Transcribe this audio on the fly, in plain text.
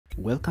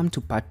Welcome to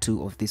part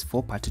 2 of this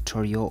 4-part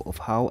tutorial of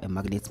how a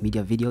Magnates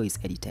media video is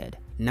edited.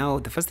 Now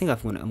the first thing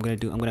I'm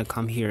gonna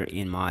come here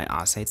in my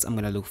assets. I'm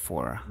gonna look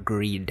for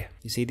grid.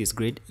 You see this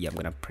grid? Yeah, I'm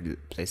gonna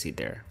place it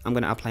there. I'm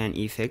gonna apply an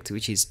effect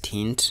which is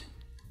tint.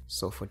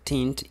 So for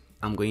tint,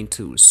 I'm going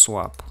to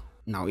swap.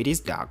 Now it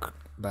is dark,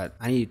 but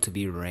I need it to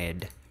be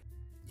red.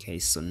 Okay,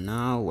 so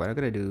now what I'm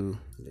gonna do,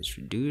 let's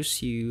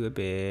reduce you a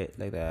bit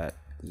like that.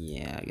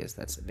 Yeah, I guess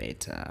that's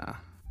better.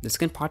 The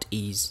second part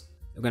is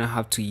we're gonna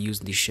have to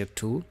use the shape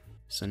tool.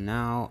 So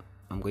now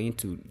I'm going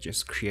to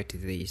just create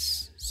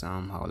this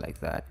somehow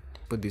like that.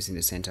 Put this in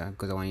the center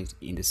because I want it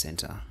in the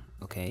center.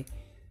 Okay,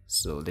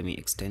 so let me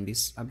extend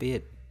this a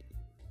bit.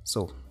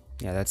 So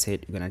yeah, that's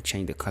it. We're gonna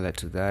change the color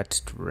to that,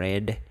 to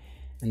red,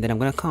 and then I'm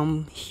gonna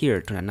come here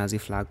to the Nazi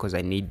flag because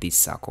I need this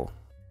circle.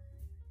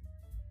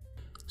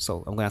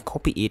 So I'm gonna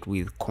copy it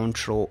with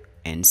Ctrl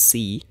and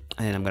C,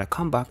 and then I'm gonna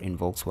come back in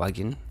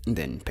Volkswagen and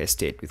then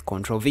paste it with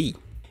Ctrl V.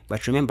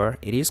 But remember,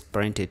 it is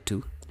parented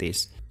to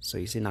this. So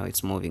you see now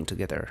it's moving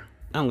together.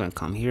 I'm gonna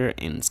come here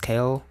and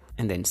scale,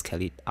 and then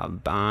scale it a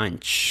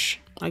bunch.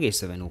 I guess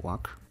 7 will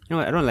work. You know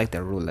what? I don't like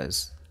the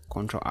rulers.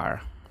 Ctrl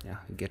R. Yeah,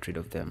 get rid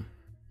of them.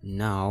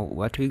 Now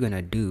what we're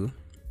gonna do,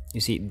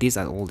 you see these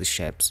are all the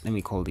shapes. Let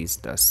me call this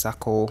the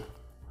circle,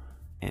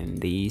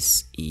 and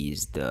this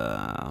is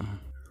the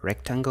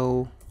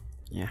rectangle.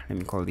 Yeah, let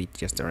me call it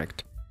just the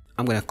rect.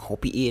 I'm gonna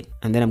copy it,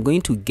 and then I'm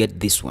going to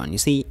get this one. You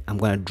see, I'm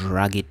gonna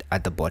drag it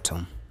at the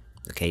bottom.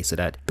 Okay, so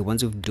that the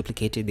ones we've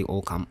duplicated, they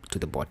all come to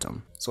the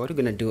bottom. So what we're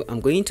gonna do, I'm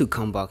going to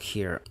come back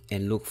here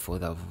and look for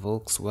the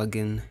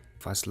Volkswagen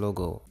first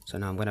logo. So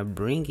now I'm gonna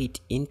bring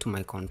it into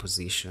my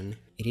composition.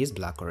 It is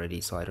black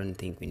already, so I don't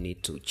think we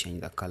need to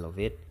change the color of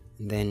it.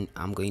 And then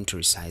I'm going to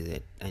resize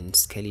it and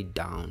scale it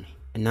down.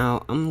 And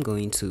now I'm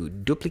going to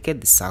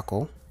duplicate the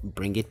circle,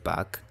 bring it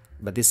back,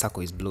 but this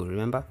circle is blue,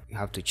 remember? You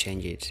have to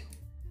change it.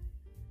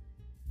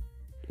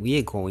 We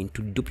are going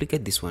to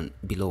duplicate this one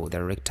below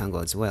the rectangle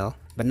as well,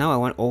 but now I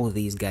want all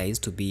these guys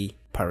to be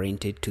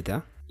parented to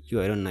the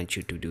I don't want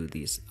you to do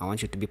this. I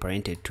want you to be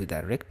parented to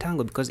the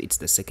rectangle because it's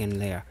the second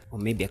layer, or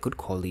maybe I could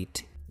call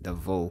it the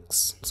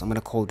Volks. So I'm gonna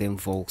call them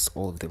Volks,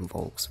 all of them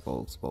Volks.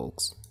 You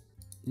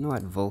know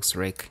what? Volks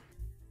rec,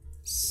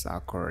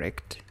 circle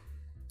rect.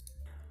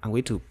 I'm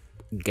going to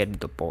get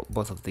the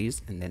both of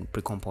these and then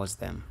pre-compose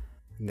them,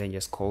 and then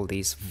just call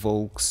this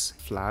Volks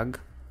flag.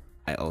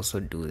 I also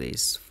do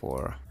this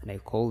and I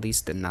call this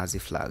the Nazi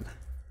flag.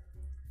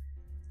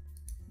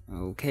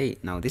 Okay,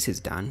 now this is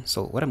done.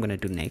 So what I'm gonna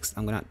do next,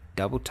 I'm gonna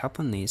double tap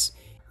on this.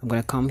 I'm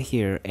gonna come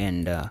here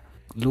and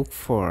look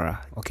for,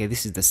 okay,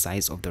 this is the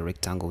size of the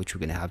rectangle which we're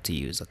gonna have to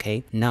use.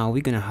 Okay, now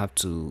we're gonna have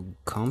to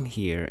come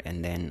here,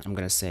 and then I'm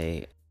gonna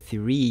say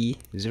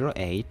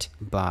 308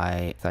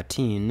 by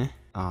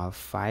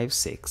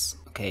 1356.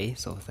 Okay,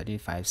 so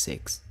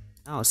 1356.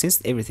 Now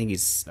since everything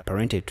is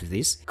parented to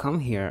this, come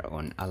here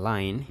on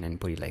align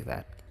and put it like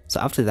that. So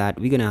after that,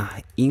 we're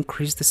gonna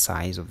increase the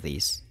size of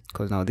this,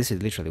 because now this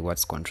is literally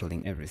what's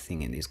controlling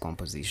everything in this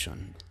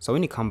composition. So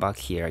when you come back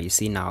here, you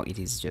see now it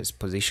is just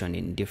positioned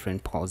in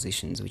different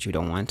positions which we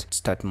don't want.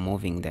 Start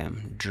moving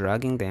them,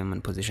 dragging them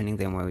and positioning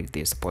them where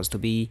they're supposed to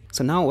be.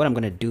 So now what I'm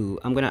gonna do,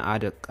 I'm gonna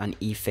add an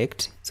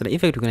effect. So the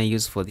effect we're gonna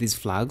use for these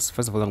flags,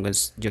 first of all, I'm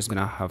just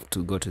gonna have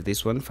to go to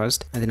this one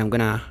first, and then I'm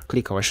gonna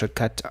click our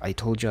shortcut I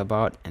told you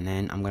about, and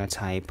then I'm gonna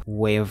type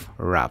wave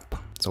wrap.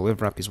 So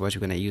wave wrap is what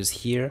you're gonna use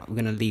here. We're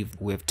gonna leave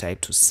wave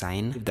type to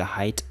sine, leave the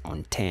height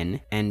on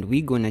 10, and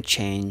we're gonna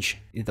change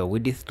the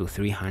width to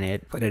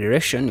 300. For the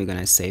direction, we're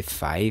gonna say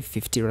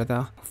 550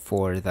 rather.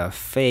 For the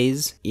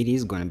phase, it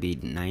is gonna be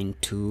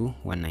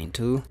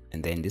 92192,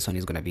 and then this one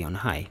is gonna be on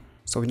high.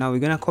 So now we're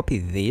gonna copy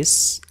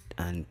this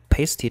and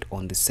paste it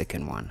on the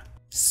second one.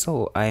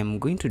 So I'm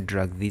going to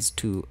drag these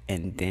two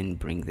and then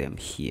bring them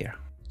here.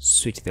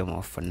 Switch them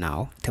off for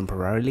now,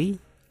 temporarily.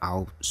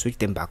 I'll switch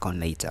them back on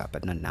later,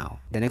 but not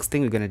now. The next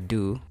thing we're gonna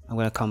do, I'm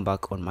gonna come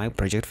back on my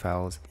project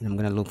files, and I'm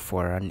gonna look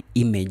for an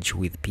image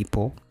with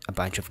people, a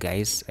bunch of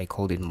guys. I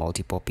called it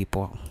multiple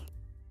people.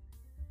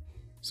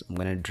 So I'm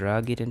gonna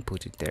drag it and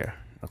put it there.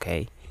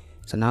 Okay,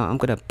 so now I'm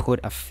gonna put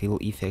a fill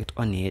effect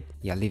on it.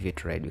 Yeah, leave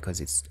it red because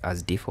it's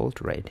as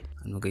default red.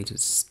 I'm going to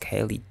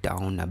scale it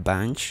down a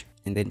bunch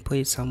and then put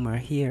it somewhere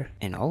here.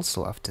 And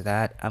also after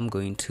that, I'm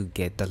going to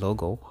get the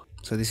logo.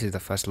 So this is the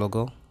first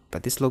logo,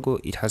 but this logo,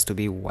 it has to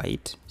be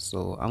white,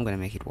 so I'm gonna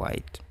make it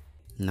white.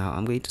 Now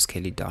I'm going to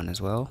scale it down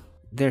as well.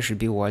 There should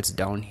be words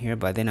down here,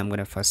 but then I'm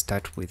gonna first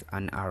start with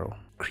an arrow.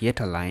 Create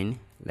a line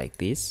like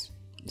this.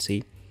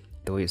 See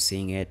the way you're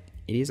seeing it,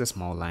 it is a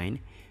small line,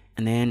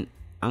 and then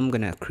I'm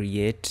gonna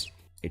create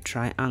a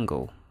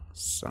triangle,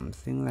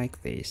 something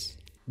like this.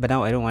 But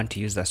now I don't want to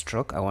use the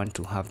stroke, I want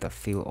to have the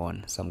fill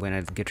on, so I'm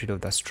gonna get rid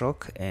of the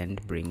stroke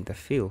and bring the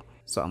fill.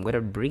 So I'm gonna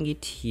bring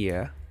it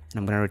here, and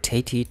I'm gonna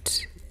rotate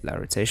it, the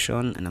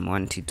rotation, and I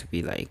want it to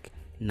be like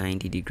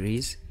 90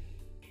 degrees.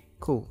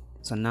 Cool.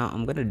 So now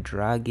I'm gonna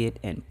drag it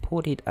and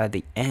put it at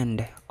the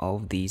end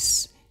of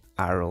this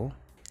arrow.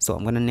 So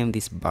I'm gonna name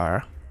this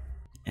bar,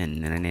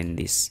 and then I name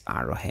this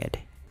arrowhead.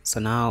 So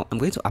now I'm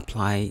going to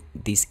apply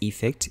this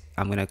effect.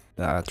 I'm going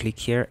to click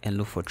here and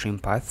look for trim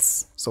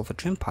paths. So for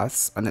trim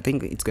paths, and I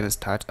think it's going to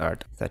start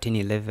at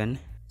 1311.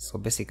 So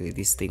basically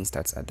this thing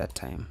starts at that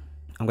time.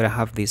 I'm going to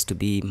have this to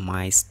be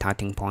my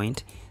starting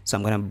point. So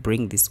I'm going to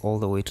bring this all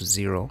the way to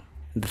 0.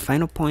 The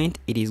final point,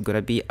 it is going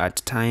to be at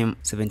time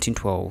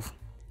 1712.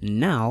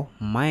 Now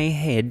my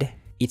head,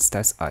 it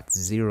starts at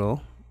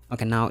 0.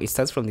 Okay, now it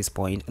starts from this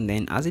point, and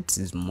then as it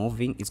is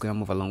moving, it's going to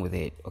move along with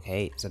it.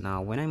 Okay, so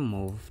now when I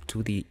move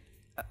to the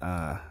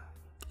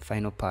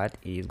final part,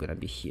 it is going to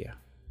be here.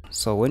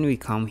 So when we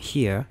come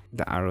here,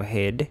 the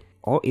arrowhead,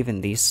 or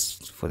even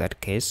this for that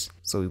case,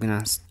 so we're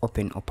going to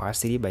open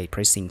opacity by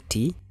pressing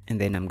T,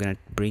 and then I'm going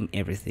to bring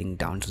everything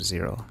down to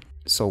 0.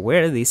 So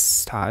where this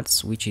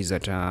starts, which is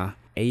at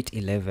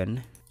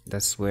 811,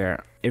 that's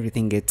where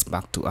everything gets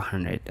back to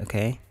 100.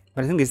 Okay,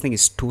 but I think this thing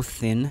is too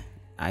thin.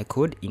 I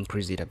could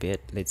increase it a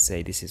bit. Let's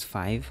say this is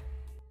 5,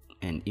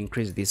 and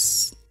increase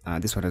this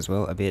one as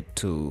well a bit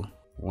to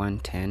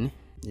 110.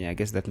 Yeah, I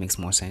guess that makes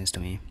more sense to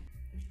me.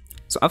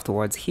 So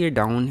afterwards, here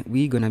down,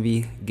 we're gonna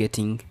be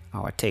getting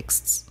our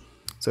texts.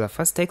 So the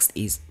first text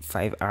is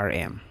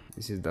 5RM.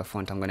 This is the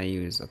font I'm gonna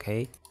use,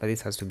 okay? But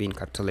this has to be in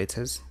capital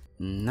letters.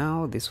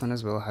 Now this one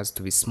as well has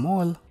to be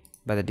small,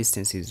 but the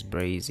distance is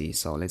very easy.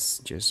 So let's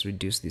just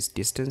reduce this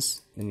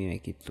distance. Let me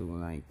make it to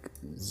like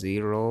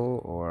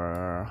 0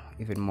 or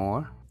even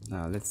more.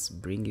 Now let's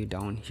bring you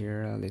down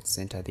here. Let's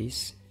center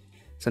this.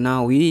 So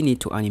now we need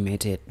to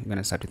animate it. We're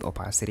gonna start with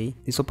opacity.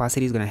 This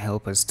opacity is gonna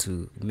help us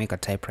to make a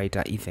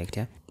typewriter effect.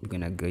 Yeah, we're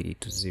gonna get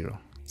it to 0.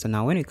 So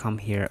now when we come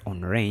here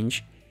on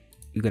range,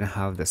 we're gonna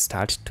have the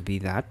start to be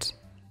that,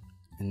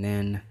 and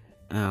then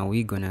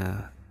we're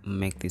gonna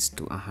make this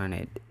to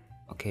 100.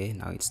 Okay,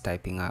 now it's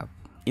typing up.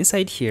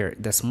 Inside here,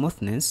 the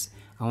smoothness,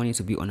 I want it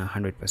to be on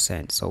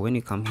 100%. So when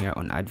you come here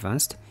on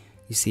advanced,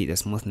 you see the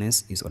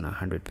smoothness is on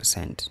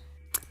 100%.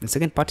 The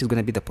second part is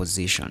gonna be the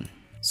position.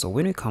 So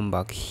when we come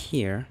back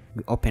here,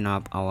 we open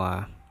up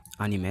our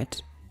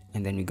animate,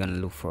 and then we're gonna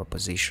look for a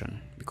position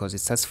because it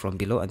starts from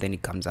below and then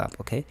it comes up.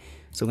 Okay,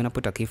 so we're gonna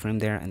put a keyframe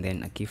there and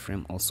then a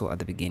keyframe also at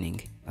the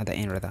beginning, at the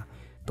end rather,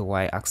 the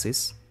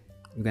y-axis.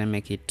 We're gonna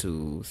make it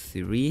to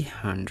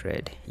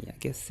 300. Yeah, I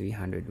guess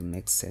 300 will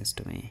make sense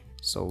to me.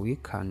 So we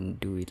can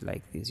do it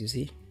like this. You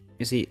see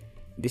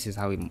this is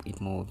how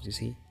it moves. You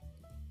see,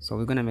 so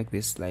we're gonna make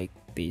this like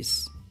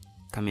this,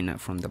 coming up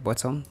from the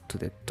bottom to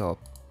the top.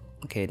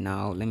 Okay,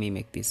 now let me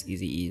make this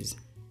easy ease.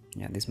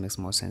 Yeah, this makes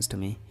more sense to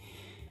me.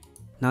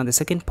 Now the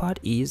second part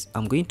is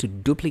I'm going to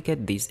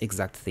duplicate this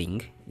exact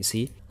thing. You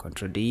see,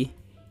 Ctrl D.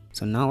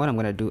 So now what I'm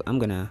gonna do, I'm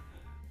gonna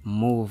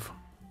move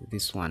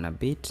this one a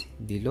bit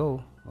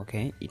below.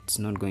 Okay, it's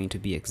not going to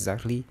be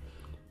exactly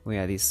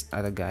where this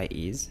other guy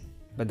is,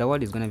 but the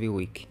word is gonna be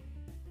weak.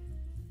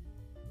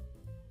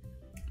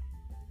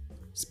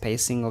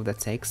 Spacing of the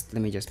text,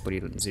 let me just put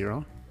it on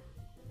 0.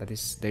 But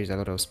there's a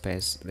lot of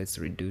space. Let's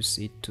reduce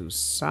it to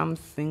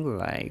something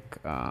like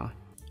I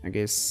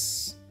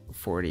guess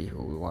 40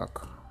 will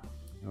work.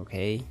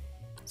 Okay,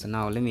 so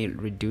now let me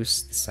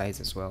reduce the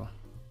size as well,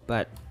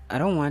 but I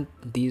don't want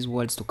these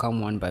words to come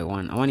one by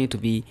one. I want it to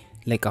be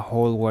like a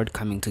whole word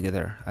coming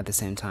together at the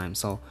same time.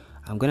 So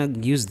I'm gonna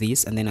use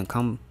this, and then I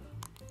come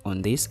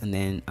on this, and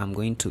then I'm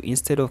going to,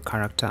 instead of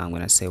character, I'm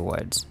gonna say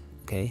words.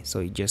 Okay,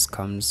 so it just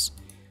comes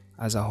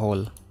as a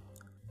whole.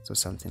 So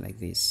something like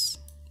this.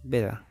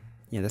 Better.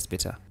 Yeah, that's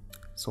better.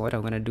 So what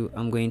I'm gonna do,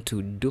 I'm going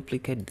to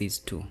duplicate these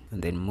two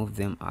and then move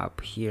them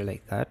up here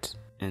like that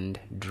and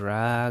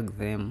drag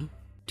them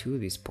to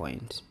this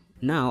point.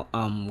 Now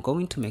I'm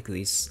going to make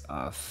this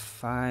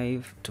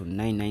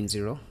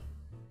 52990,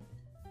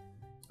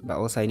 but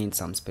also I need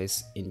some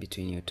space in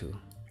between you two.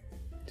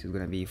 This is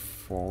gonna be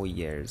 4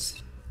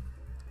 years.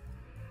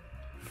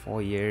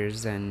 4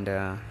 years, and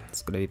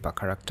it's gonna be per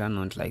character,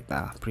 not like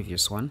the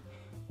previous one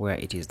where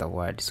it is the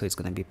word. So it's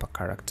gonna be per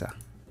character,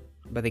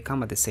 but they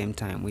come at the same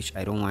time, which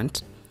I don't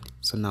want.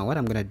 So now what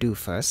I'm gonna do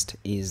first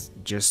is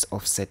just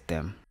offset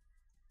them.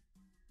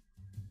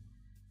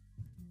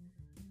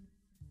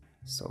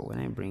 So when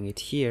I bring it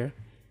here,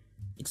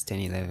 it's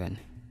 1011.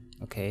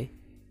 Okay,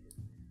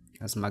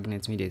 as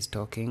Magnates Media is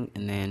talking,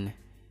 and then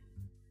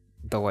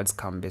the words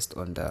come based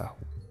on the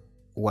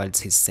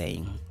words he's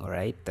saying. All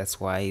right,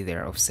 that's why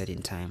they're offset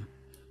in time.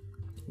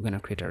 We're gonna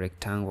create a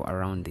rectangle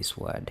around this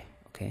word.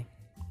 Okay,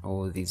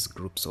 all these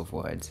groups of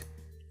words.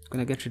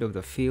 Gonna get rid of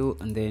the fill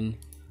and then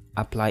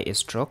apply a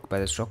stroke, but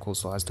the stroke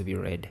also has to be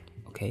red.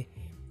 Okay,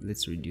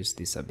 let's reduce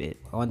this a bit.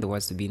 I want the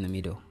words to be in the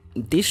middle.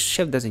 This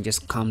shape doesn't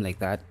just come like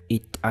that,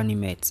 it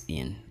animates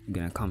in. I'm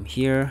gonna come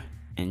here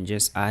and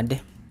just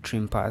add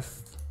trim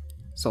path.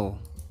 So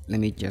let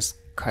me just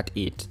cut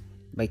it.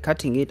 By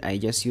cutting it, I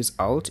just use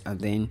Alt and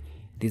then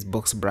these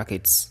box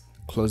brackets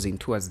closing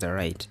towards the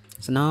right.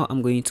 So now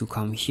I'm going to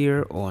come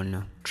here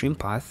on trim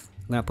path.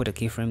 I'm gonna put a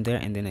keyframe there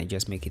and then I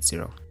just make it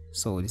 0.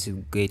 So this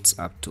gets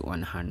up to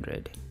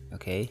 100.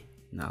 Okay,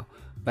 now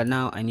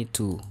I need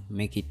to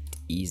make it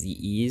easy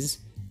ease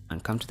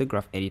and come to the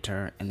graph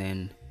editor, and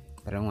then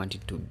I don't want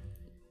it to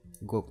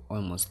go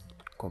almost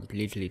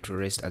completely to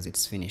rest as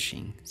it's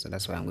finishing, so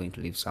that's why I'm going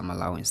to leave some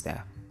allowance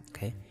there.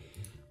 Okay,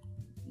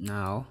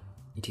 now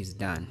it is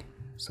done.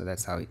 So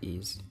that's how it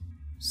is.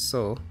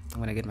 So I'm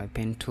gonna get my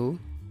pen tool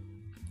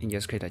and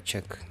just create a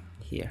check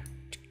here.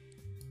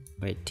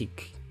 Right,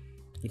 tick.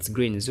 It's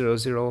green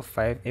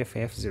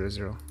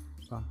 005FF00.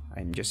 So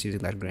I'm just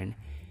using that green.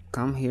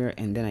 Come here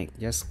and then I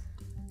just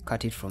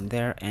cut it from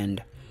there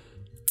and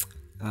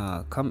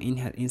come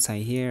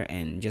inside here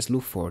and just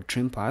look for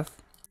trim path.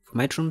 For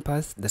my trim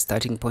path, the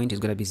starting point is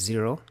gonna be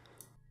 0.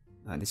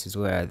 This is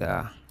where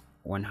the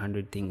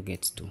 100 thing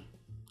gets to.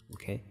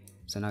 Okay,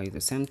 so now it's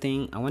the same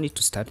thing. I want it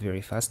to start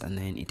very fast and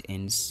then it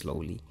ends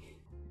slowly.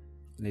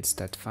 Let's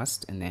start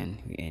fast and then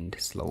we end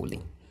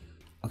slowly.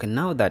 Okay,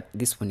 now that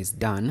this one is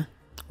done,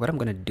 what I'm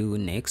gonna do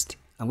next,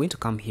 I'm going to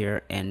come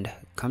here and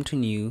come to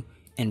new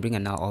and bring a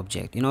null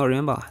object. You know,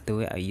 remember the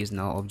way I use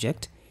null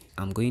object?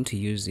 I'm going to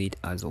use it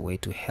as a way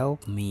to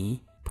help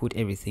me put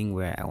everything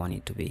where I want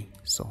it to be.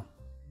 So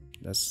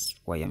that's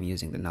why I'm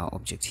using the null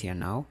object here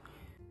now.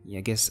 Yeah,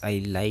 I guess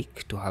I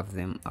like to have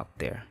them up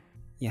there.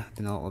 Yeah,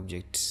 the null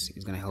object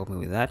is gonna help me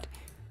with that.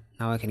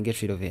 Now I can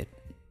get rid of it.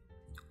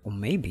 Or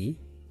maybe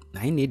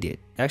I need it.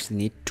 I actually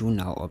need 2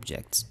 null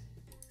objects.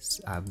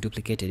 So I've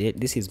duplicated it.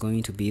 This is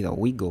going to be the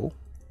wiggle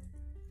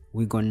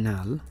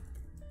null,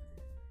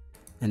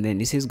 and then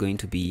this is going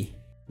to be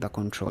the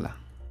controller.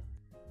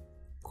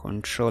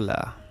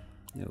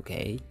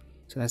 Okay,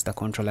 so that's the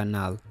controller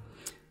null.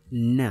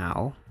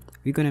 Now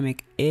we're gonna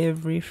make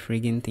every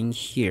friggin' thing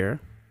here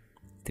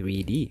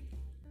 3D.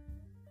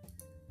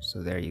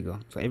 So there you go.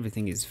 So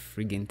everything is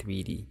friggin'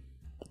 3D.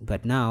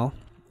 But now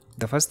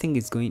the first thing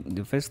is going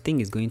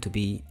to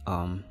be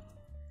I'm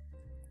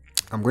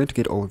going to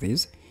get all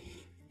these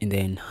and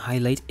then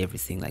highlight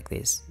everything like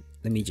this.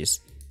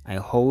 I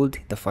hold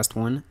the first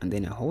one and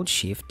then I hold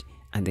shift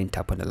and then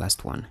tap on the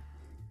last one.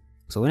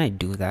 So when I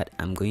do that,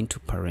 I'm going to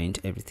parent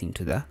everything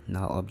to the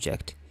null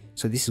object.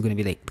 So this is going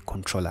to be like the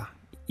controller.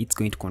 It's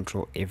going to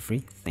control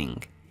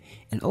everything.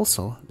 And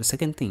also the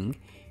second thing,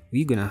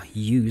 we're gonna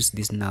use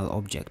this null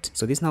object.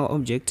 So this null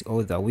object,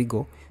 or the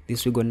wiggle,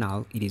 this wiggle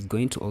null, it is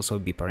going to also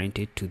be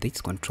parented to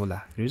this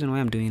controller. The reason why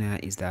I'm doing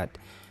that is that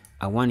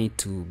I want it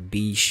to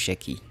be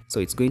shaky. So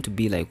it's going to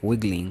be like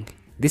wiggling.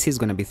 This is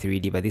gonna be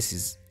 3D, but this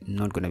is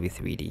not gonna be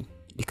 3D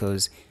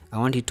because I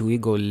want it to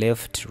wiggle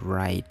left,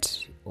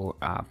 right, or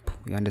up.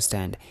 You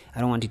understand?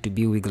 I don't want it to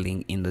be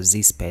wiggling in the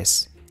Z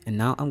space. And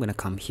now I'm gonna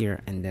come here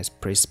and just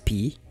press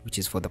P, which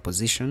is for the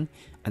position,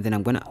 and then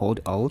I'm gonna hold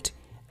Alt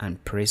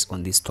and press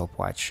on this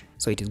stopwatch.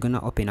 So it is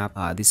gonna open up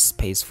this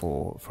space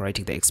for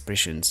writing the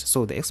expressions.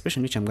 So the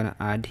expression which I'm gonna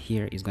add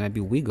here is gonna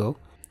be wiggle.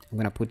 I'm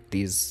gonna put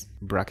these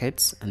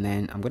brackets and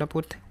then I'm gonna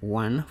put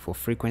 1 for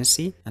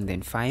frequency and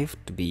then 5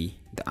 to be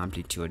the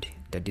amplitude,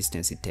 the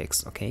distance it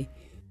takes. Okay,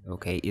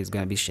 it's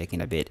gonna be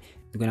shaking a bit.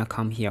 We're gonna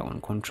come here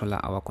on controller,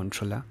 our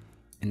controller,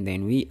 and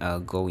then we are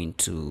going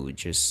to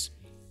just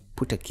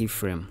put a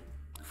keyframe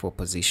for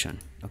position.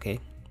 Okay,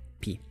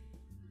 P,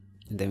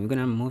 and then we're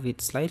gonna move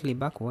it slightly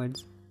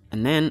backwards,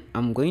 and then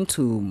I'm going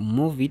to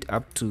move it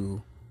up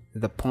to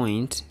the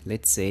point.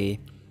 Let's say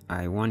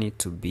I want it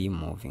to be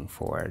moving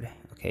forward.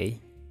 Okay,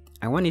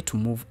 I want it to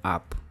move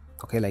up.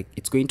 Okay, like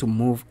it's going to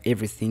move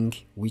everything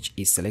which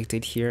is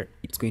selected here.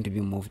 It's going to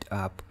be moved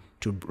up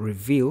to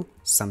reveal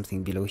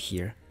something below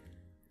here.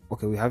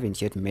 Okay, we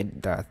haven't yet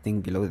made the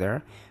thing below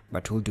there,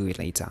 but we'll do it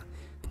later.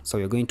 So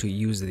we're going to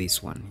use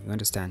this one, you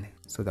understand?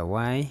 So the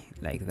Y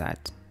like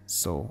that.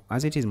 So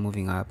as it is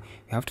moving up,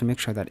 you have to make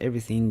sure that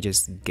everything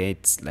just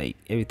gets, like,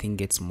 everything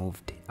gets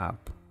moved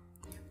up.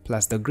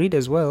 Plus the grid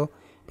as well,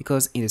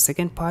 because in the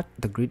second part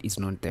the grid is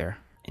not there,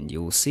 and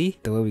you will see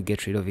the way we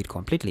get rid of it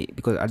completely,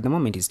 because at the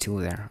moment it's still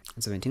there.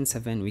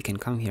 17.7, we can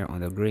come here on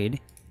the grid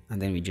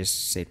and then we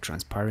just set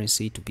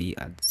transparency to be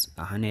at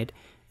 100,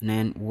 and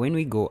then when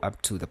we go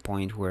up to the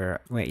point where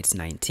it's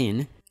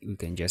 19, we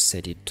can just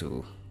set it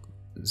to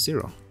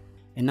 0.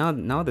 And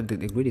now that the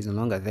grid is no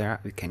longer there,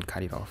 we can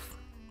cut it off.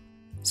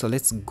 So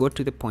let's go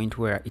to the point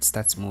where it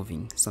starts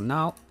moving. So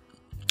now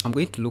I'm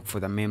going to look for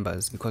the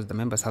members, because the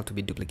members have to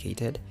be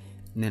duplicated,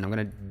 and then I'm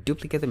going to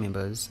duplicate the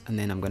members, and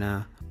then I'm going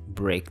to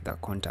break the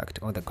contact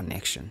or the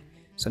connection.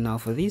 So now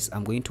for this,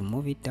 I'm going to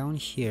move it down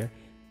here.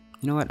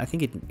 You know what, I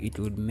think it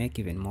would make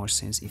even more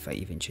sense if I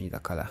even change the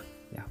color,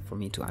 yeah, for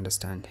me to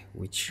understand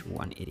which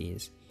one it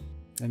is.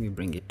 Let me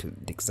bring it to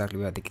exactly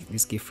where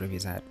this keyframe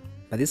is at.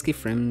 But these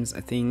keyframes, I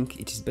think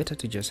it is better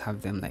to just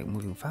have them like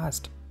moving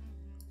fast.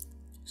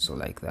 So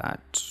like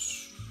that.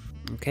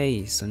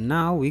 Okay, so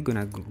now we're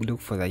gonna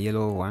look for the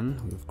yellow one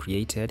we've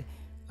created.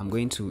 I'm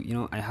going to, you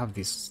know, I have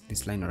this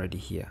line already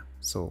here.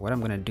 So what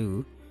I'm gonna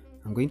do,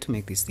 I'm going to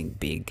make this thing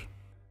big.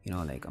 You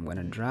know, like I'm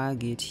gonna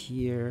drag it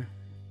here.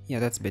 Yeah,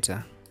 that's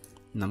better.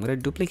 And I'm gonna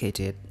duplicate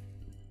it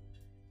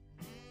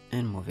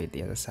and move it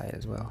the other side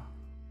as well.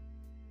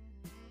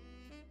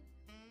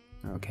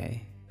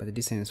 Okay, but the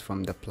distance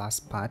from the plus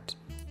part,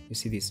 you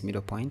see this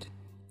middle point,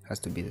 has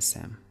to be the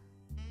same.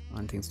 I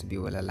want things to be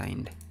well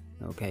aligned.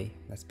 Okay,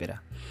 that's better.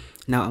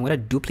 Now I'm gonna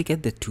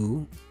duplicate the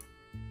two.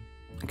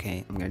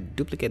 Okay, I'm gonna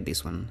duplicate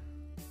this one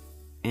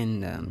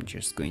and I'm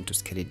just going to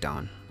scale it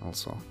down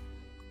also.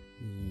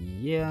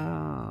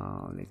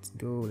 Yeah, let's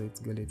go.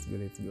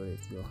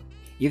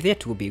 If they're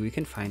too big, we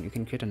can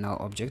create a null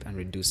object and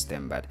reduce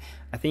them, but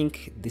I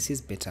think this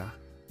is better.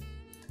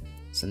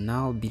 So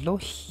now below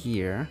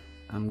here,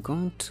 I'm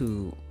going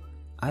to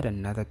add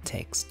another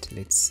text.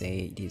 Let's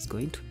say it is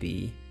going to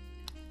be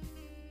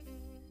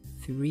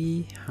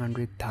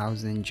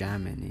 300,000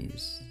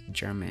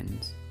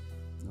 Germans,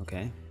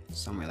 okay,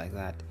 somewhere like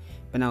that.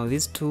 But now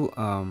these two,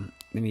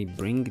 let me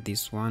bring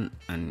this one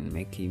and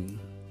make him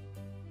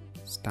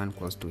stand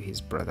close to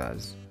his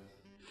brothers.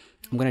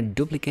 I'm gonna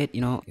duplicate,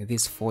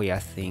 this foyer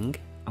thing.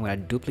 I'm gonna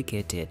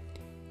duplicate it.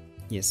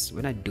 Yes,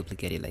 when I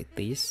duplicate it like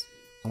this,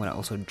 I'm gonna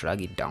also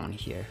drag it down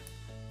here,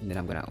 and then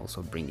I'm gonna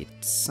also bring it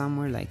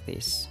somewhere like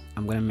this.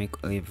 I'm gonna make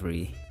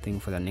everything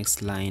for the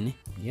next line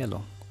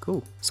yellow.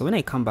 Cool. So when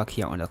I come back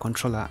here on the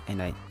controller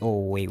and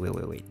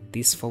wait,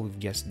 this 4 we've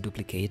just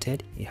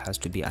duplicated, it has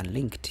to be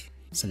unlinked.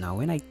 So now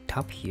when I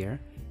tap here,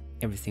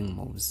 everything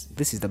moves.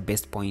 This is the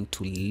best point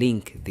to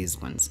link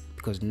these ones,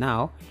 because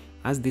now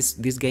as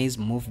these guys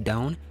move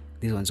down,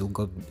 these ones will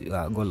go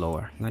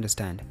lower. You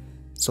understand?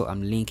 So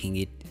I'm linking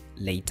it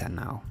later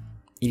now.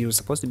 It was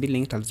supposed to be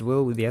linked as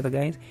well with the other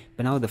guys,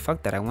 but now the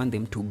fact that I want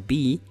them to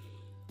be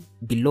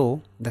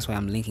below, that's why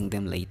I'm linking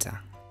them later.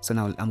 So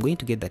now I'm going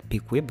to get that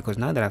pick whip, because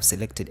now that I've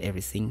selected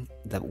everything,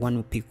 that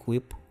one pick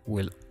whip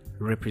will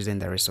represent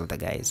the rest of the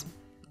guys.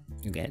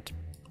 You get?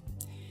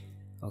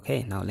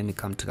 Okay, now let me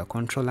come to the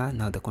controller.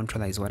 Now the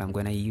controller is what I'm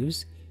going to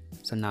use.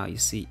 So now you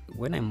see,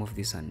 when I move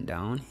this one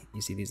down,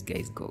 you see these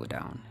guys go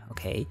down,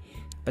 okay?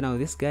 But now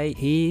this guy,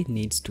 he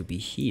needs to be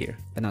here.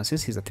 But now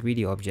since he's a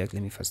 3D object,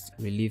 let me first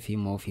relieve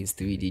him of his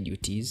 3D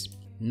duties.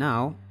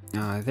 Now,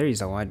 there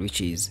is a word which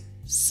is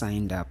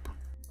signed up.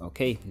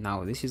 Okay,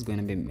 now this is going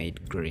to be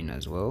made green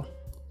as well.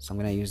 So I'm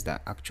going to use the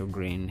actual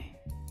green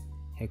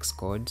hex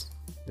codes,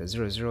 the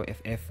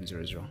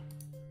 00FF00.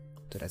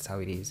 So that's how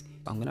it is.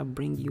 I'm going to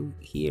bring you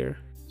here.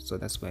 So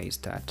that's where you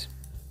start.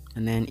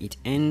 And then it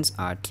ends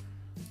at,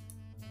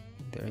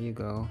 there you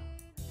go.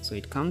 So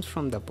it comes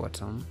from the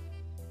bottom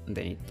and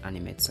then it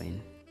animates in.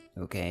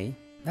 Okay,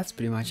 that's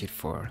pretty much it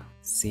for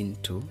scene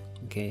 2.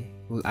 Okay,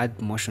 we'll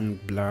add motion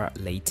blur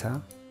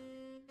later,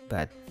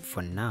 but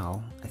for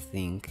now I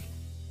think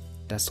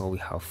that's all we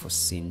have for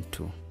scene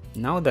 2.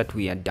 Now that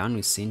we are done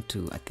with scene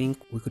 2, I think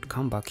we could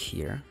come back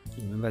here,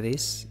 remember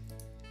this,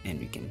 and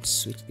we can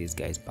switch these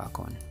guys back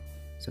on.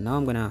 So now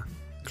I'm gonna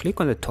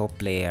click on the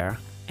top layer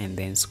and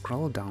then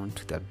scroll down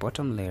to the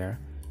bottom layer,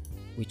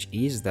 which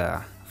is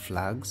the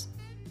flags,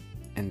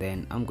 and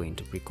then I'm going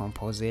to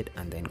recompose it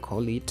and then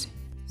call it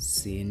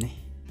scene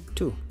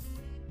 2.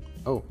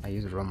 Oh, I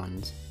used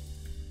Romans.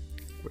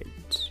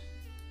 Great.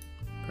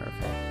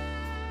 Perfect.